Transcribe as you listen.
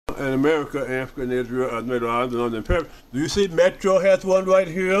in America, Africa, and Israel, Middle Islands, and on the do you see Metro has one right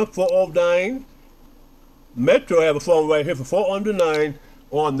here, 409? Metro have a phone right here for 409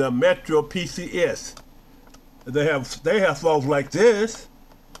 on the MetroPCS. They have phones like this.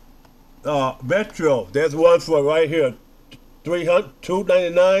 Metro, there's one for right here,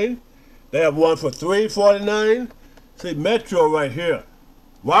 $299. They have one for $349. See See right here.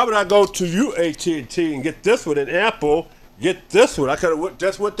 Why would I go to you AT&T and get this one, and Apple get this one? I could have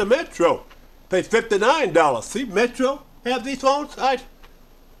just went to Metro, pay $59. See, Metro have these phones.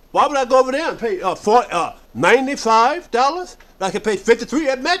 Why would I go over there and pay $95? I can pay $53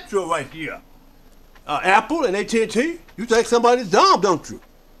 at Metro right here. Apple and AT&T. You think somebody's dumb, don't you?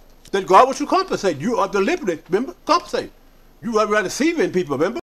 Then God wants you to compensate. You are deliberate, remember? Compensate. You are deceiving people, remember?